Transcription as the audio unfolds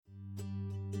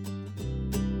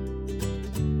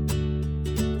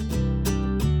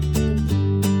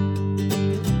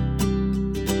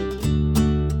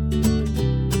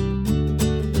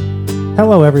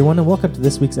Hello, everyone, and welcome to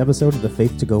this week's episode of the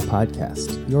Faith to Go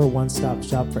podcast, your one-stop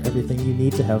shop for everything you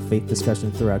need to have faith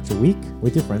discussion throughout your week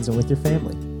with your friends and with your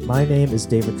family. My name is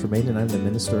David Tremaine, and I'm the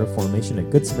Minister of Formation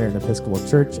at Good Samaritan Episcopal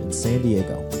Church in San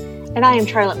Diego. And I am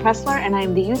Charlotte Pressler, and I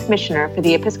am the Youth Missioner for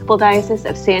the Episcopal Diocese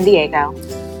of San Diego.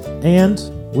 And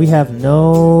we have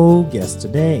no guest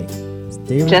today. It's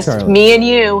David Just and Charlotte. me and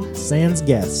you. Sans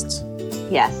guest.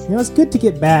 Yes. You know, it's good to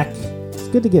get back. It's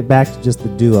good to get back to just the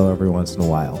duo every once in a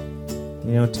while.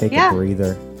 You know, take a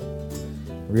breather.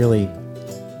 Really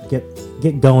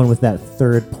get going with that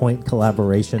third point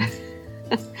collaboration.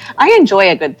 I enjoy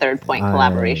a good third point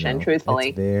collaboration, truthfully.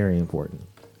 It's very important.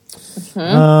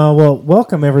 Well,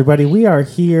 welcome, everybody. We are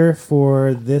here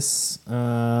for this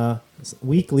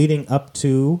week leading up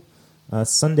to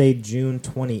Sunday, June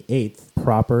 28th,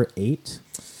 proper 8.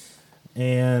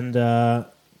 And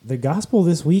the gospel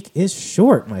this week is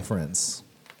short, my friends.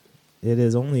 It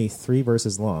is only 3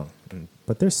 verses long,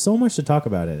 but there's so much to talk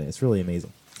about in it. It's really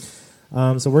amazing.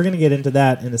 So we're going to get into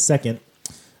that in a second.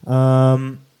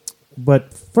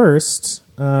 But first,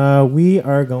 we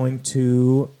are going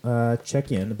to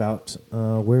check in about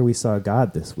where we saw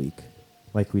God this week,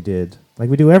 like we do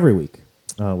every week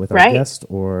with our guest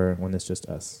or when it's just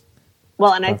us.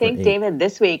 Well, and I think, David,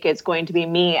 this week it's going to be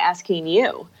me asking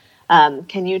you.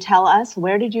 Can you tell us,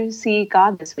 where did you see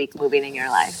God this week moving in your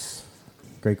life?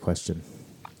 Great question.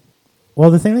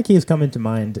 Well, the thing that keeps coming to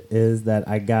mind is that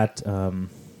I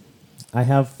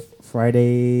have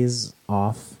Fridays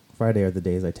off. Friday are the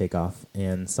days I take off,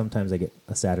 and sometimes I get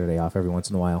a Saturday off every once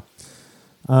in a while.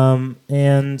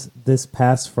 And this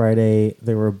past Friday,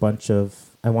 there were a bunch of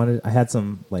I had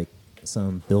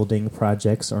some building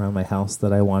projects around my house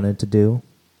that I wanted to do,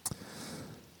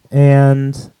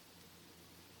 and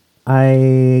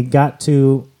I got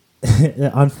to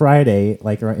on Friday,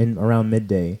 around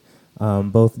midday.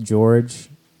 Both George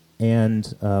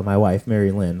and my wife, Mary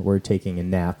Lynn, were taking a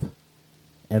nap.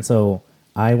 And so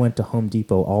I went to Home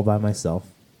Depot all by myself,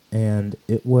 and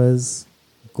it was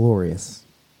glorious.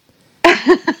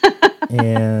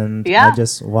 And I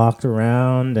just walked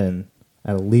around and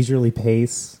at a leisurely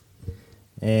pace,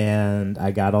 and I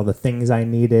got all the things I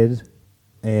needed.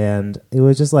 And it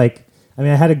was just I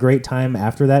had a great time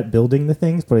after that building the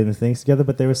things, putting the things together,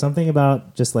 but there was something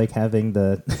about just having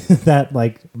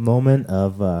that moment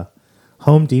of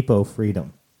Home Depot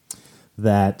freedom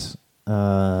that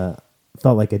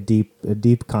felt like a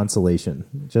deep consolation.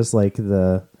 Just like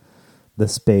the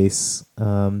space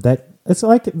that it's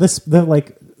like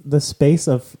the space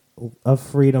of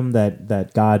freedom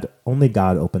that only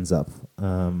God opens up.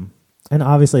 And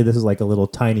obviously this is like a little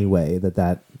tiny way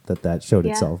that showed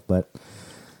itself, but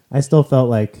I still felt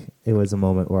like it was a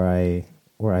moment where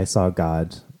I saw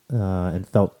God and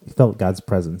felt God's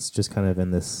presence, just kind of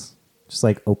in this, just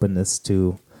like openness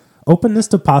to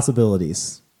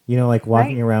possibilities. You know, like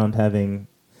walking around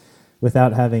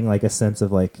without having a sense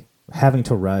of having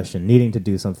to rush and needing to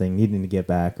do something, needing to get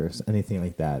back or anything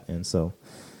like that. And so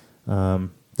that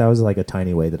was a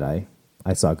tiny way that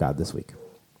I saw God this week.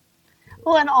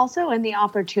 Well, and also in the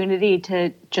opportunity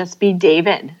to just be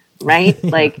David, right?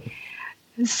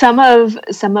 Some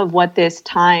of what this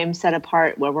time set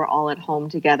apart where we're all at home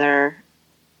together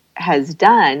has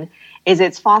done is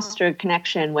it's fostered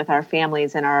connection with our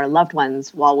families and our loved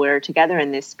ones while we're together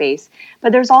in this space.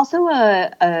 But there's also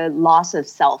a loss of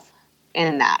self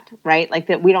in that, right?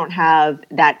 That we don't have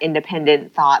that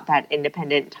independent thought, that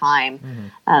independent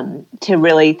time to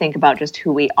really think about just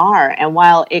who we are. And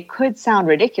while it could sound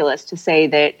ridiculous to say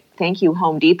that, thank you,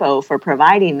 Home Depot, for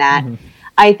providing that,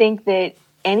 I think that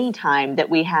any time that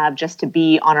we have just to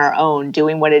be on our own,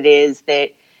 doing what it is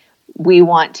that we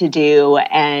want to do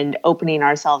and opening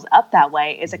ourselves up that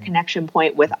way is a connection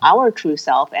point with our true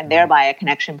self and thereby a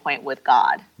connection point with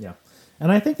God. Yeah.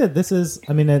 And I think that this is,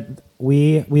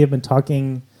 we have been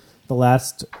talking the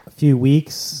last few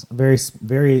weeks very,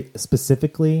 very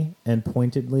specifically and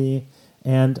pointedly,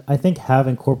 and I think have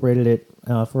incorporated it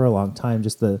for a long time,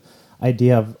 just the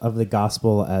idea of the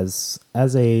gospel as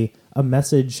a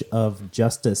message of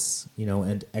justice,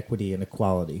 and equity and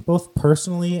equality, both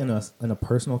personally in a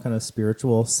personal kind of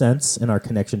spiritual sense in our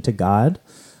connection to God,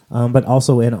 but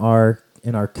also in our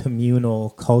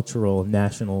communal, cultural,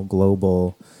 national,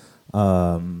 global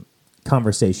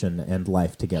conversation and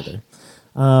life together.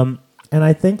 And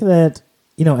I think that,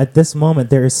 at this moment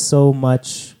there is so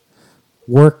much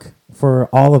work for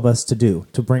all of us to do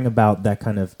to bring about that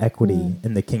kind of equity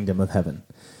in the kingdom of heaven.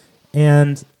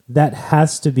 And that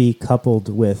has to be coupled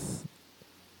with,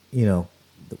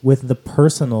 with the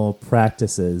personal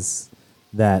practices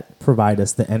that provide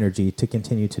us the energy to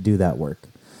continue to do that work.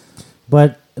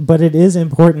 But it is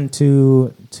important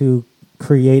to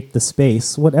create the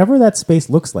space, whatever that space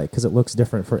looks like, because it looks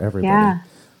different for everybody. Yeah.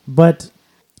 But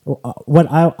what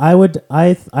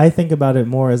I think about it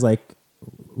more as like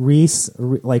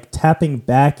like tapping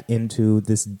back into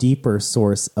this deeper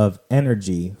source of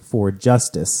energy for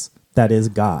justice that is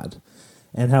God.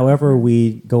 And however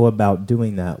we go about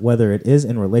doing that, whether it is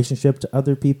in relationship to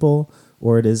other people,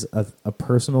 or it is a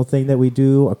personal thing that we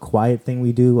do, a quiet thing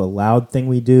we do, a loud thing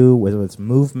we do, whether it's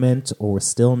movement or with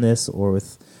stillness or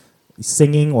with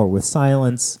singing or with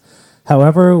silence,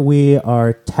 however we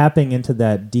are tapping into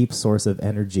that deep source of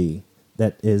energy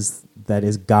that is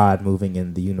God moving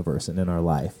in the universe and in our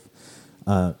life,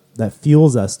 that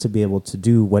fuels us to be able to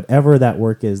do whatever that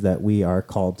work is that we are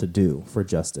called to do for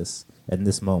justice in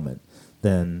this moment,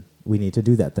 then we need to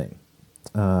do that thing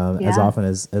as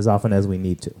often as we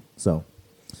need to. So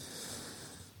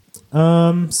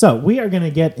we are going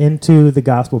to get into the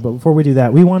gospel, but before we do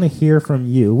that, we want to hear from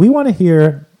you. We want to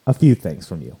hear a few things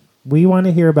from you. We want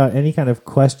to hear about any kind of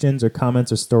questions or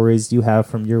comments or stories you have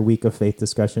from your week of faith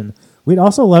discussion. We'd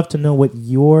also love to know what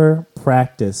your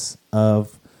practice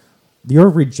of your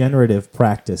regenerative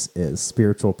practice is,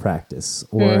 spiritual practice,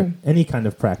 or any kind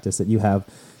of practice that you have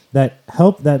that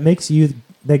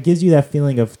gives you that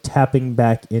feeling of tapping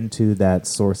back into that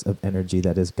source of energy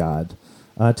that is God,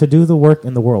 to do the work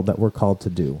in the world that we're called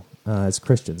to do as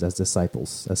Christians, as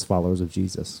disciples, as followers of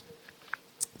Jesus.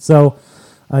 So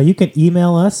you can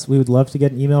email us. We would love to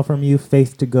get an email from you,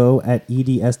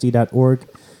 faith2go@edsd.org.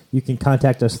 You can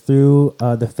contact us through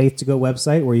the Faith2Go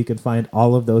website, where you can find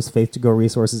all of those Faith2Go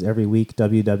resources every week,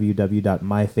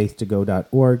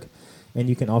 www.myfaith2go.org. And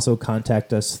you can also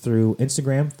contact us through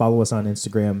Instagram. Follow us on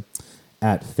Instagram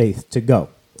 @Faith2Go.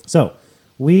 So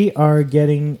we're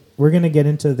going to get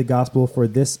into the gospel for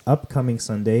this upcoming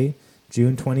Sunday,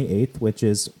 June 28th, which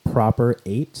is Proper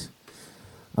 8.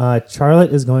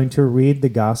 Charlotte is going to read the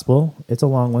gospel. It's a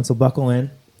long one, so buckle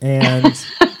in. And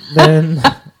then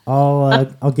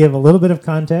I'll give a little bit of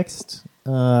context,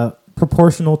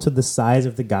 proportional to the size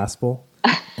of the gospel,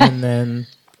 and then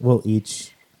we'll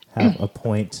each have a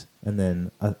point, and then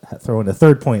throw in a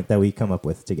third point that we come up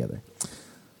with together.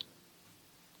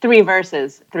 3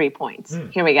 verses, 3 points.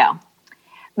 Here we go.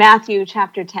 Matthew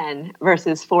chapter 10,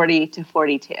 verses 40 to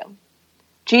 42.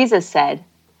 Jesus said,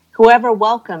 "Whoever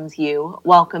welcomes you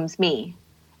welcomes me,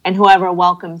 and whoever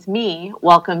welcomes me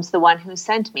welcomes the one who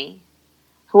sent me.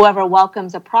 Whoever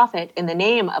welcomes a prophet in the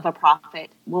name of a prophet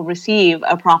will receive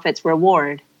a prophet's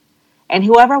reward. And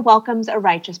whoever welcomes a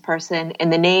righteous person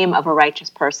in the name of a righteous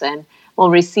person will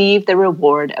receive the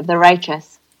reward of the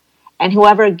righteous. And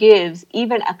whoever gives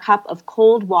even a cup of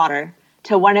cold water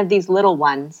to one of these little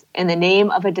ones in the name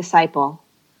of a disciple,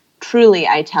 truly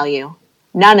I tell you,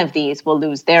 none of these will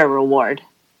lose their reward."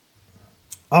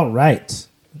 All right.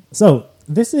 So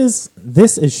this is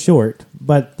short,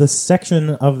 but the section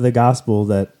of the gospel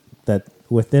that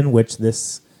within which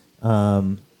these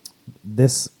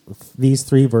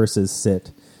 3 verses sit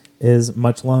is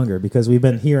much longer, because we've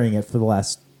been hearing it for the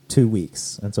last 2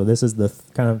 weeks. And so this is the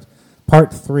kind of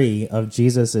part 3 of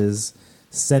Jesus's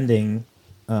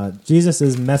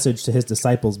message to his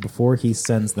disciples before he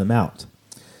sends them out.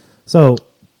 So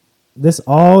this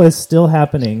all is still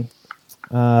happening.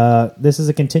 This is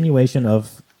a continuation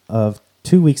of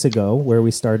 2 weeks ago, where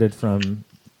we started from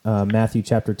Matthew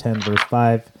chapter 10, verse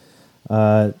 5.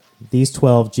 These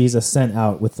 12 Jesus sent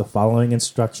out with the following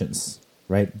instructions,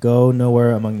 right? Go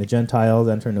nowhere among the Gentiles,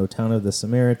 enter no town of the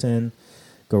Samaritan,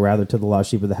 go rather to the lost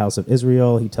sheep of the house of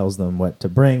Israel. He tells them what to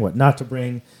bring, what not to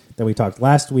bring. Then we talked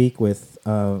last week with,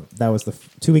 that was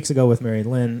 2 weeks ago with Mary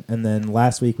Lynn, and then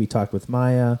last week we talked with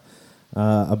Maya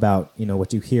about,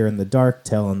 what you hear in the dark,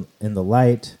 tell in the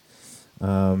light.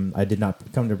 I did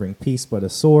not come to bring peace, but a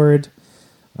sword.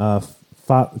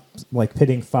 Like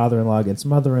pitting father-in-law against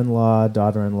mother-in-law,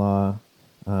 daughter-in-law,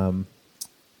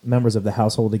 members of the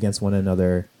household against one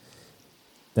another.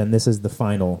 Then this is the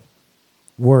final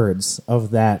words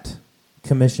of that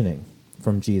commissioning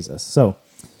from Jesus. So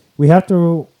we have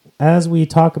to, as we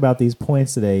talk about these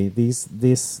points today, these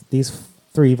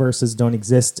 3 verses don't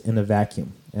exist in a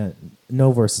vacuum.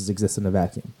 No verses exist in a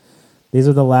vacuum. These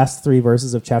are the last 3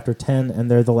 verses of chapter 10,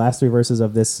 and they're the last 3 verses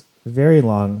of this very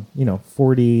long,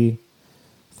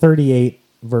 38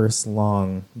 verse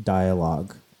long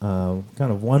dialogue, kind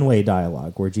of one-way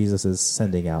dialogue where Jesus is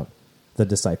sending out the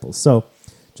disciples. So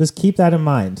just keep that in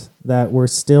mind, that we're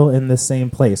still in the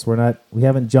same place. We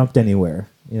haven't jumped anywhere.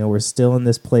 We're still in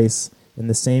this place, in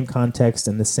the same context,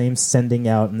 in the same sending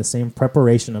out, in the same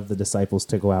preparation of the disciples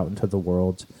to go out into the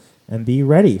world and be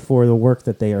ready for the work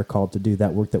that they are called to do,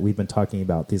 that work that we've been talking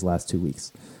about these last 2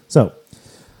 weeks. So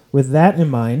with that in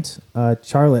mind,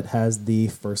 Charlotte has the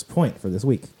first point for this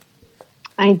week.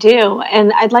 I do.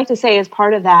 And I'd like to say as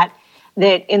part of that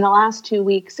in the last 2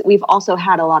 weeks, we've also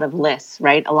had a lot of lists,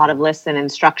 right? A lot of lists and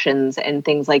instructions and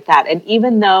things like that. And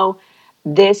even though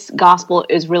this gospel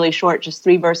is really short, just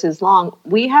 3 verses long,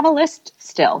 we have a list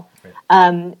still.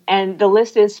 Right. And the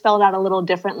list is spelled out a little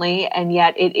differently. And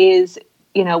yet it is,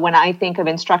 when I think of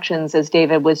instructions, as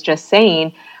David was just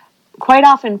saying, quite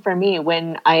often for me,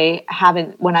 when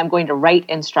I'm going to write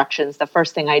instructions, the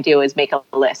first thing I do is make a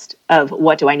list of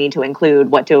what do I need to include,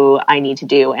 what do I need to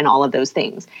do, and all of those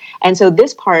things. And so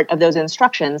this part of those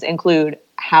instructions include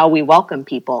how we welcome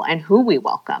people and who we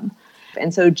welcome.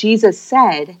 And so Jesus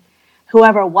said,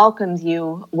 whoever welcomes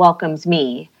you welcomes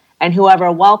me, and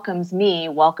whoever welcomes me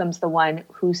welcomes the one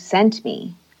who sent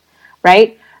me,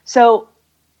 right? So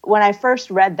when I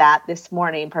first read that this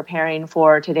morning, preparing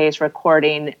for today's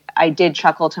recording, I did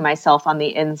chuckle to myself on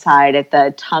the inside at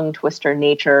the tongue twister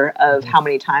nature of how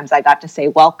many times I got to say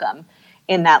welcome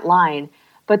in that line.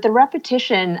 But the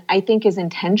repetition, I think, is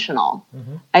intentional.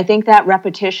 Mm-hmm. I think that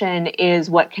repetition is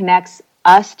what connects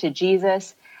us to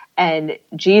Jesus and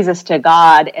Jesus to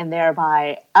God, and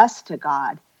thereby us to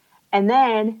God. And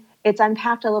then it's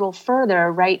unpacked a little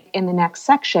further right in the next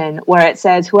section where it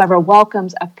says, whoever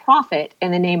welcomes a prophet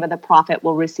in the name of the prophet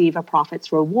will receive a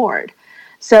prophet's reward.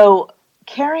 So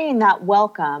carrying that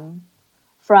welcome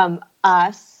from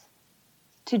us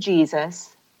to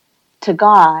Jesus, to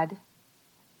God,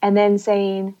 and then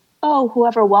saying, oh,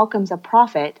 whoever welcomes a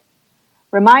prophet,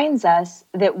 reminds us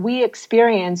that we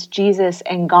experience Jesus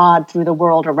and God through the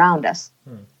world around us.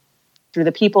 Through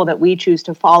the people that we choose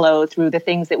to follow, through the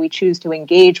things that we choose to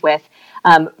engage with,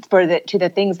 to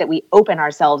the things that we open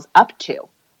ourselves up to,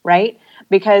 right?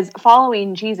 Because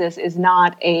following Jesus is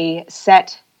not a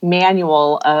set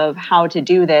manual of how to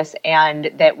do this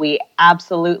and that we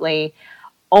absolutely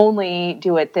only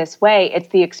do it this way. It's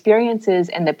the experiences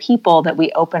and the people that we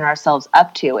open ourselves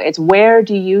up to. It's where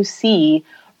do you see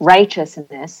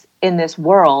righteousness in this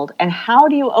world, and how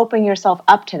do you open yourself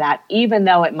up to that, even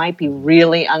though it might be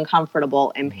really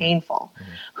uncomfortable and painful?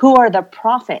 Mm-hmm. Who are the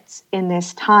prophets in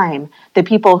this time, the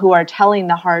people who are telling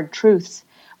the hard truths,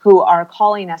 who are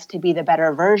calling us to be the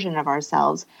better version of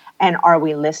ourselves, and are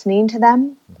we listening to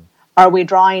them? Mm-hmm. Are we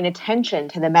drawing attention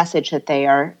to the message that they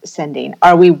are sending?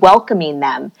 Are we welcoming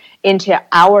them into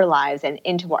our lives and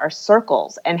into our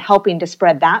circles and helping to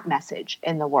spread that message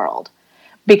in the world?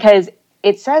 Because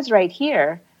it says right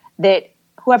here that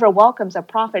whoever welcomes a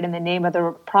prophet in the name of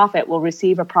the prophet will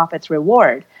receive a prophet's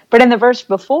reward. But in the verse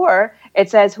before, it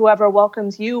says, whoever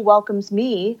welcomes you welcomes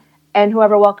me, and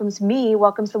whoever welcomes me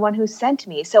welcomes the one who sent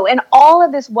me. So in all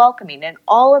of this welcoming and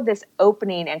all of this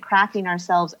opening and cracking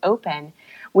ourselves open,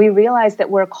 we realize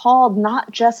that we're called not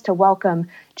just to welcome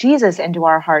Jesus into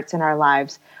our hearts and our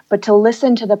lives, but to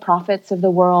listen to the prophets of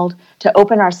the world, to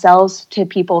open ourselves to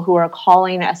people who are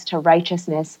calling us to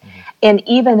righteousness. Mm-hmm. And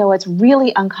even though it's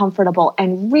really uncomfortable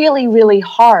and really, really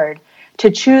hard, to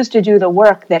choose to do the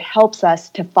work that helps us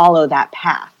to follow that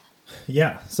path.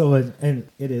 Yeah. So, and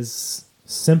it is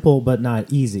simple, but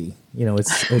not easy.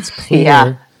 It's clear,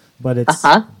 yeah. But it's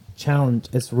challenge.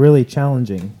 It's really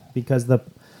challenging because there's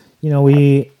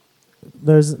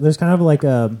kind of like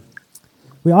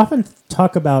we often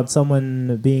talk about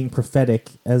someone being prophetic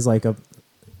as like a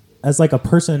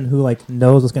person who like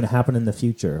knows what's going to happen in the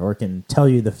future or can tell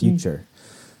you the future.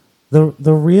 Mm-hmm.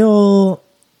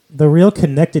 The real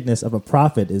connectedness of a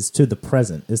prophet is to the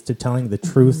present, is to telling the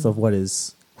truth of what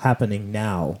is happening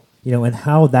now, and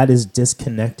how that is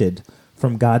disconnected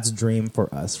from God's dream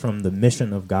for us, from the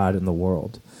mission of God in the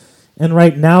world. And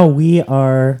right now we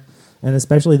are, and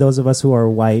especially those of us who are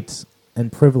white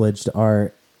and privileged,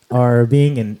 are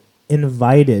being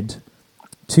invited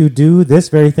to do this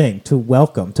very thing, to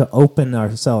welcome, to open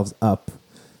ourselves up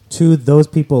to those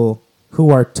people who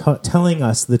are telling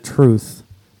us the truth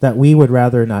that we would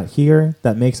rather not hear,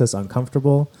 that makes us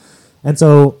uncomfortable. And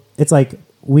so it's like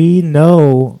we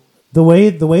know the way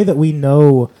that we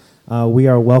know we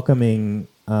are welcoming,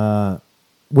 we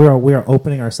are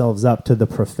opening ourselves up to the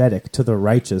prophetic, to the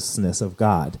righteousness of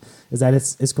God, is that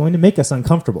it's going to make us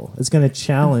uncomfortable. It's going to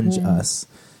challenge us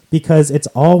because it's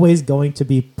always going to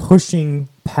be pushing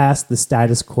past the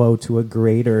status quo to a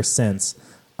greater sense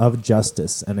of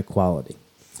justice and equality.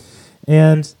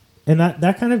 And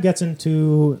that kind of gets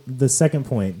into the second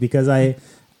point, because I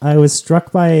was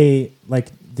struck by like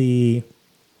the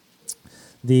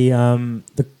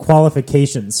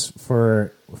qualifications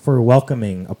for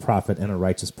welcoming a prophet and a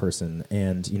righteous person,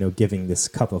 and giving this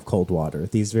cup of cold water.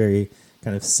 These very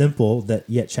kind of simple that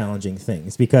yet challenging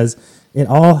things, because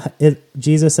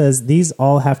Jesus says these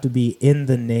all have to be in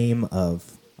the name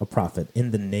of a prophet,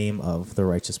 in the name of the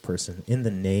righteous person, in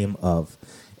the name of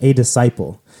a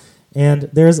disciple. And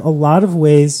there's a lot of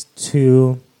ways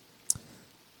to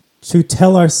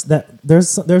tell us that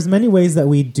there's many ways that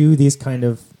we do these kind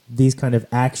of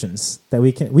actions, that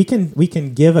we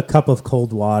can give a cup of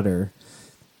cold water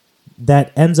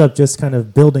that ends up just kind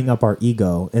of building up our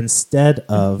ego instead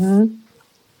of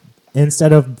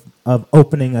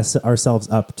opening ourselves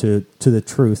up to the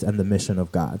truth and the mission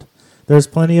of God. There's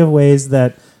plenty of ways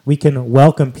that we can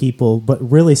welcome people, but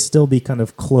really still be kind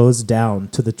of closed down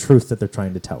to the truth that they're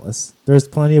trying to tell us. There's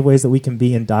plenty of ways that we can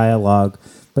be in dialogue,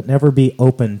 but never be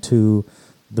open to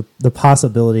the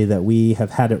possibility that we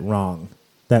have had it wrong,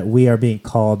 that we are being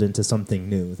called into something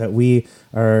new, that we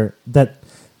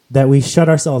shut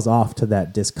ourselves off to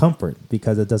that discomfort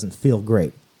because it doesn't feel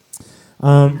great.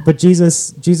 But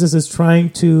Jesus is trying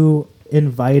to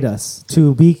invite us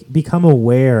to become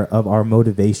aware of our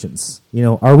motivations.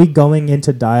 Are we going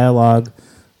into dialogue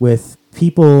with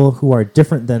people who are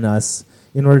different than us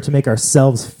in order to make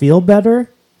ourselves feel better,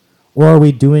 or are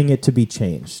we doing it to be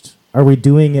changed? Are we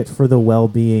doing it for the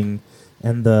well-being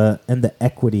and the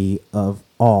equity of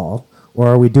all, or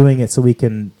are we doing it so we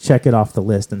can check it off the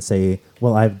list and say,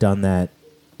 well, I've done that,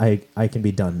 I can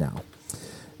be done now?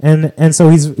 And so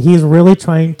he's really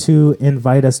trying to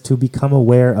invite us to become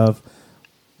aware of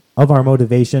our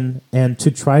motivation and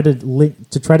to try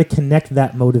to connect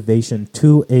that motivation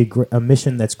to a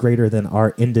mission that's greater than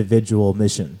our individual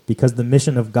mission, because the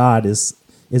mission of God is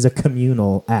a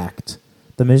communal act.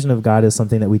 The mission of God is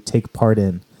something that we take part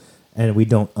in and we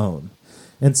don't own.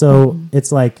 And so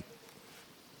it's like,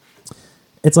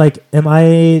 am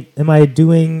I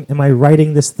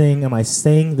writing this thing? Am I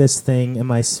saying this thing?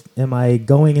 Am I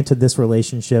going into this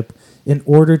relationship in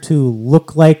order to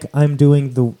look like I'm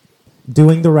doing the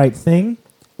right thing?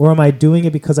 Or am I doing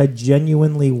it because I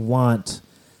genuinely want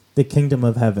the kingdom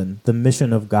of heaven, the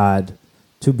mission of God,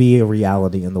 to be a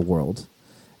reality in the world?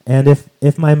 And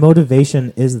if my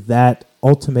motivation is that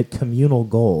ultimate communal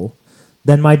goal,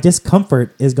 then my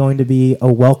discomfort is going to be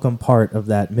a welcome part of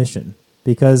that mission,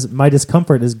 because my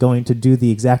discomfort is going to do the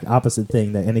exact opposite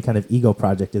thing that any kind of ego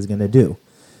project is going to do.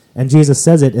 And Jesus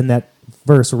says it in that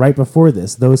verse right before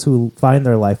this: those who find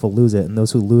their life will lose it, and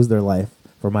those who lose their life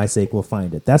for my sake will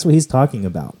find it. That's what he's talking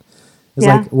about. It's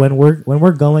like when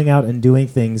we're going out and doing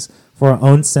things for our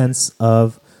own sense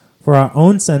of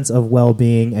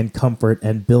well-being and comfort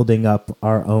and building up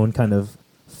our own kind of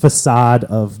facade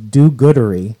of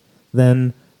do-goodery,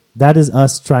 then that is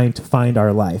us trying to find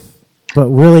our life. But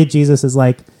really, Jesus is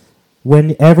like, when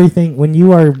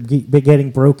you are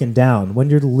getting broken down, when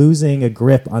you're losing a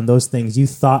grip on those things you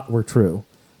thought were true,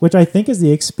 which I think is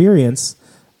the experience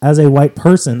as a white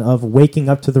person of waking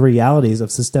up to the realities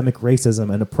of systemic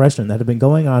racism and oppression that have been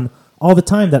going on all the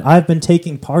time, that I've been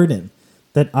taking part in,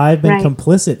 that I've been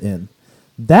complicit in.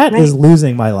 That is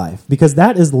losing my life, because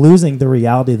that is losing the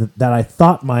reality that I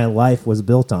thought my life was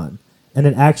built on, and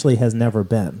it actually has never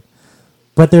been.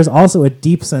 But there's also a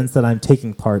deep sense that I'm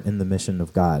taking part in the mission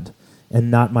of God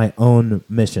and not my own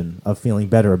mission of feeling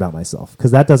better about myself,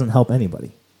 because that doesn't help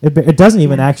anybody. It doesn't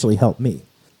even actually help me.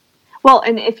 Well,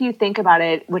 and if you think about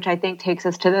it, which I think takes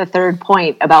us to the third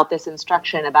point about this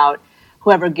instruction about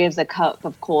whoever gives a cup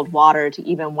of cold water to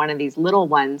even one of these little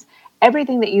ones,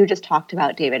 everything that you just talked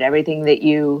about, David, everything that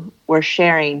you were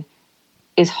sharing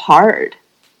is hard.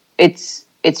 It's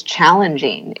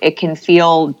challenging. It can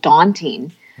feel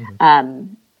daunting,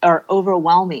 or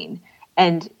overwhelming.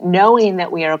 And knowing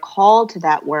that we are called to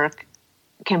that work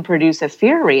can produce a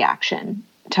fear reaction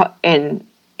in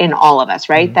all of us,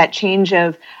 right? Mm-hmm. That change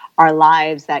of our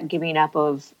lives, that giving up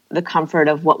of the comfort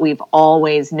of what we've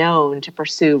always known to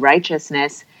pursue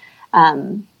righteousness,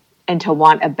 and to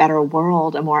want a better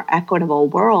world, a more equitable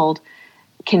world,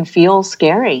 can feel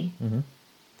scary,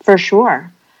 for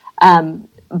sure.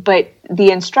 But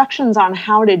the instructions on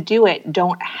how to do it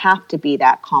don't have to be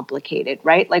that complicated,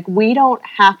 right? Like, we don't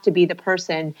have to be the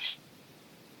person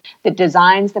that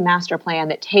designs the master plan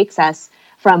that takes us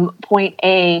from point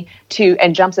A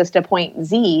and jumps us to point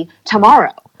Z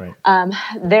tomorrow.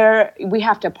 Right. We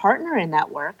have to partner in that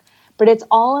work, but it's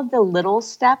all of the little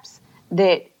steps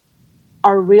that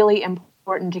are really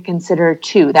important to consider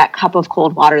too, that cup of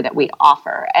cold water that we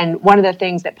offer. And one of the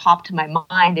things that popped to my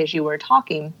mind as you were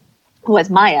talking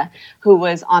was Maya, who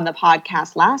was on the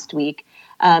podcast last week.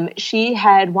 She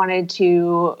had wanted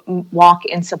to walk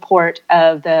in support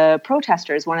of the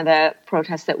protesters, one of the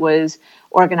protests that was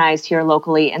organized here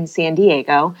locally in San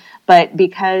Diego. But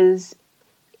because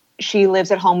she lives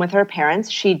at home with her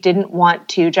parents, she didn't want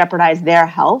to jeopardize their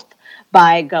health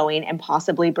by going and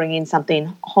possibly bringing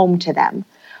something home to them.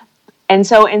 And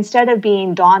so instead of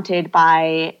being daunted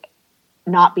by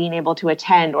not being able to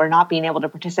attend or not being able to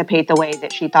participate the way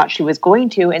that she thought she was going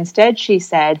to, instead she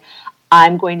said,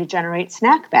 I'm going to generate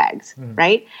snack bags,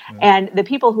 right? And the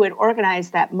people who had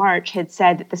organized that march had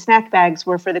said that the snack bags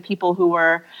were for the people who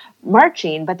were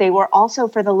marching, but they were also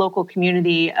for the local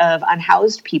community of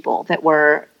unhoused people that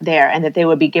were there, and that they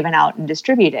would be given out and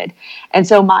distributed. And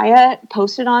so Maya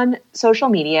posted on social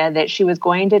media that she was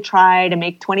going to try to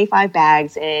make 25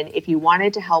 bags, and if you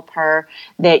wanted to help her,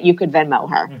 that you could Venmo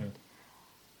her.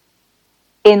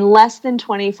 In less than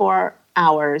 24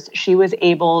 hours, she was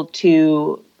able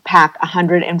to pack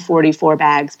 144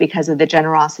 bags because of the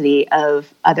generosity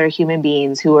of other human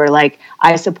beings who were like,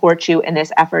 I support you in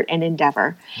this effort and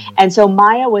endeavor. And so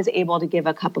Maya was able to give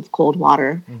a cup of cold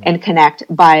water and connect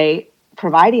by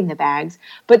providing the bags,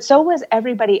 but so was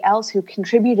everybody else who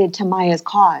contributed to Maya's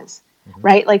cause,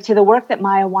 right? Like to the work that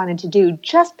Maya wanted to do.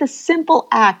 Just the simple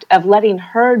act of letting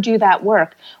her do that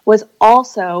work was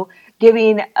also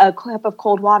giving a cup of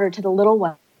cold water to the little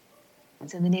ones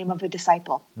in the name of a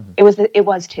disciple. It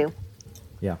was too.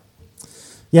 Yeah.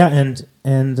 And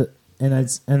the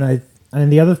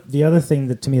other thing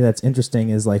that to me that's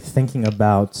interesting is like thinking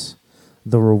about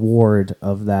the reward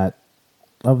of that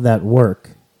work,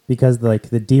 because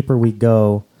like the deeper we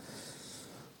go,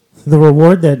 the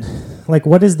reward that, like,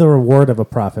 what is the reward of a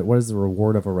prophet? What is the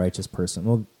reward of a righteous person?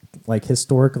 Well, like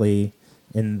historically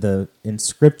in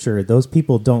scripture, those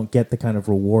people don't get the kind of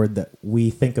reward that we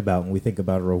think about when we think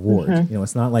about a reward. You know,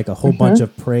 it's not like a whole bunch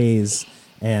of praise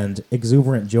and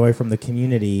exuberant joy from the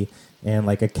community and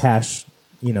like a cash,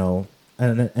 you know,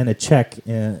 and a check,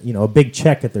 you know, a big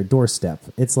check at their doorstep.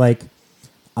 It's like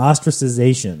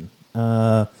ostracization,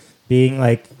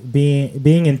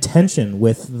 being in tension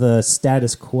with the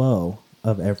status quo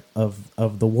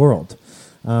of the world,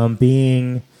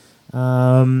 being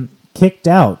kicked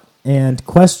out and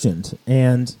questioned,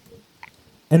 and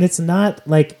it's not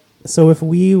like, so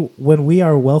when we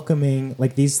are welcoming,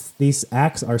 like these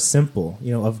acts are simple,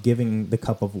 you know, of giving the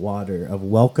cup of water, of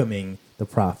welcoming the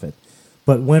prophet,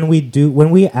 but when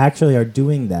we actually are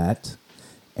doing that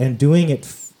and doing it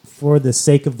for the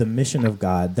sake of the mission of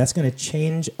God, that's going to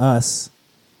change us,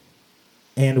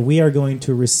 and we are going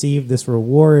to receive this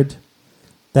reward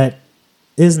that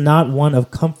is not one of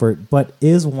comfort, but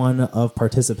is one of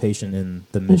participation in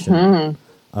the mission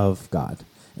of God.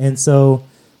 And so,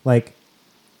 like,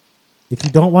 if you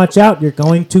don't watch out, you're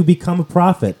going to become a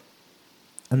prophet,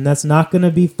 and that's not going to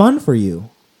be fun for you,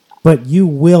 but you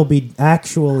will be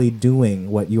actually doing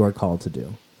what you are called to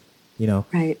do. You know,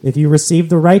 right. If you receive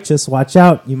the righteous, watch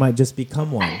out, you might just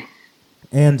become one.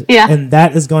 And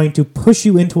that is going to push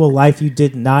you into a life you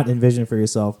did not envision for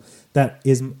yourself, that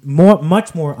is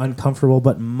much more uncomfortable,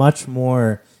 but much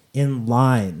more in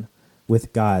line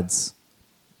with God's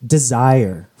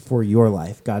desire for your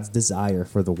life, God's desire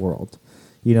for the world,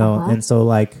 you know. And so,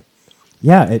 like,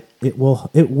 yeah, it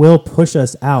will push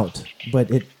us out, but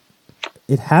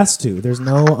it has to. There's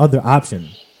no other option,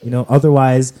 you know.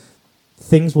 Otherwise,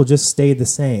 things will just stay the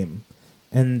same,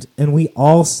 and we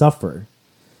all suffer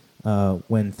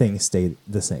when things stay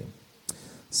the same.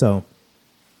 So,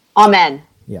 amen.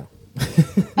 Yeah.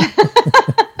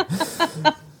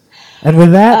 And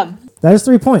with that, that is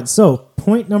 3 points. So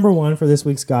point number 1 for this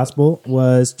week's gospel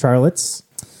was Charlotte's.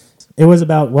 It was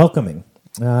about welcoming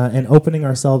and opening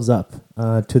ourselves up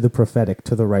to the prophetic,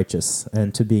 to the righteous,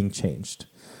 and to being changed.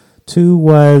 2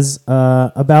 was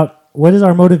about what is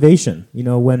our motivation, you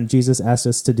know, when Jesus asked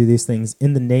us to do these things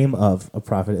in the name of a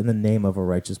prophet, in the name of a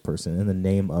righteous person, in the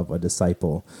name of a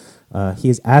disciple. He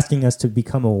is asking us to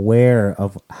become aware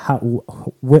of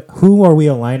who are we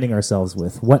aligning ourselves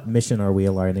with? What mission are we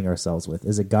aligning ourselves with?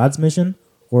 Is it God's mission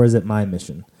or is it my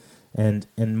mission? And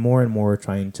more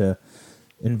trying to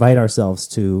invite ourselves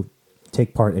to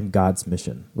take part in God's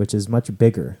mission, which is much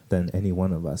bigger than any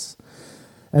one of us.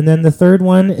 And then the third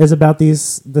one is about the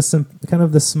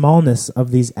smallness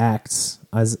of these acts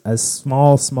as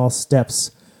small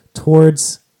steps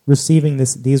towards receiving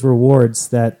these rewards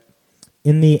that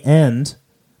in the end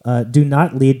do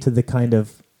not lead to the kind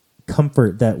of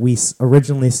comfort that we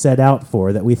originally set out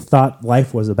for, that we thought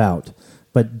life was about,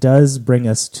 but does bring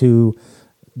us to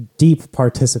deep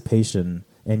participation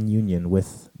and union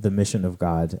with the mission of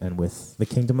God and with the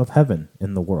kingdom of heaven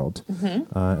in the world.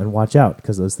 And watch out,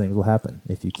 because those things will happen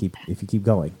if you keep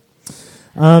going.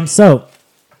 Can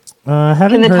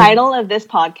the title of this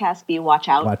podcast be "Watch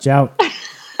Out"? Watch out.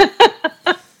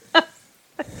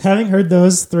 Having heard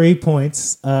those 3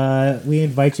 points, we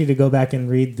invite you to go back and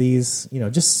read these. You know,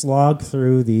 just slog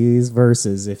through these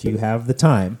verses if you have the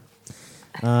time.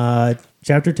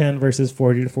 Chapter 10, verses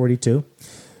 40 to 42.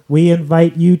 We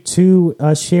invite you to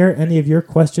share any of your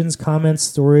questions, comments,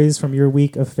 stories from your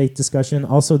week of faith discussion.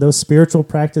 Also, those spiritual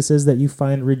practices that you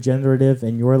find regenerative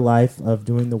in your life of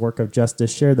doing the work of justice,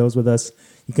 share those with us.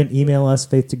 You can email us,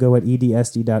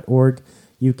 faith2go@edsd.org.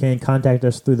 You can contact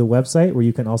us through the website, where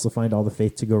you can also find all the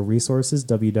Faith to Go resources,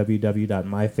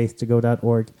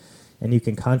 www.myfaith2go.org. And you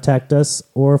can contact us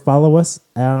or follow us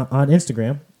on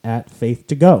Instagram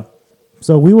 @faith2go.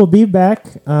 So we will be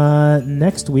back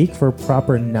next week for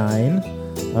Proper 9,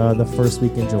 the first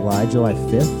week in July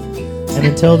 5th. And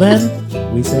until then,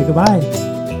 we say goodbye.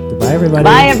 Goodbye, everybody.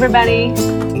 Bye, everybody.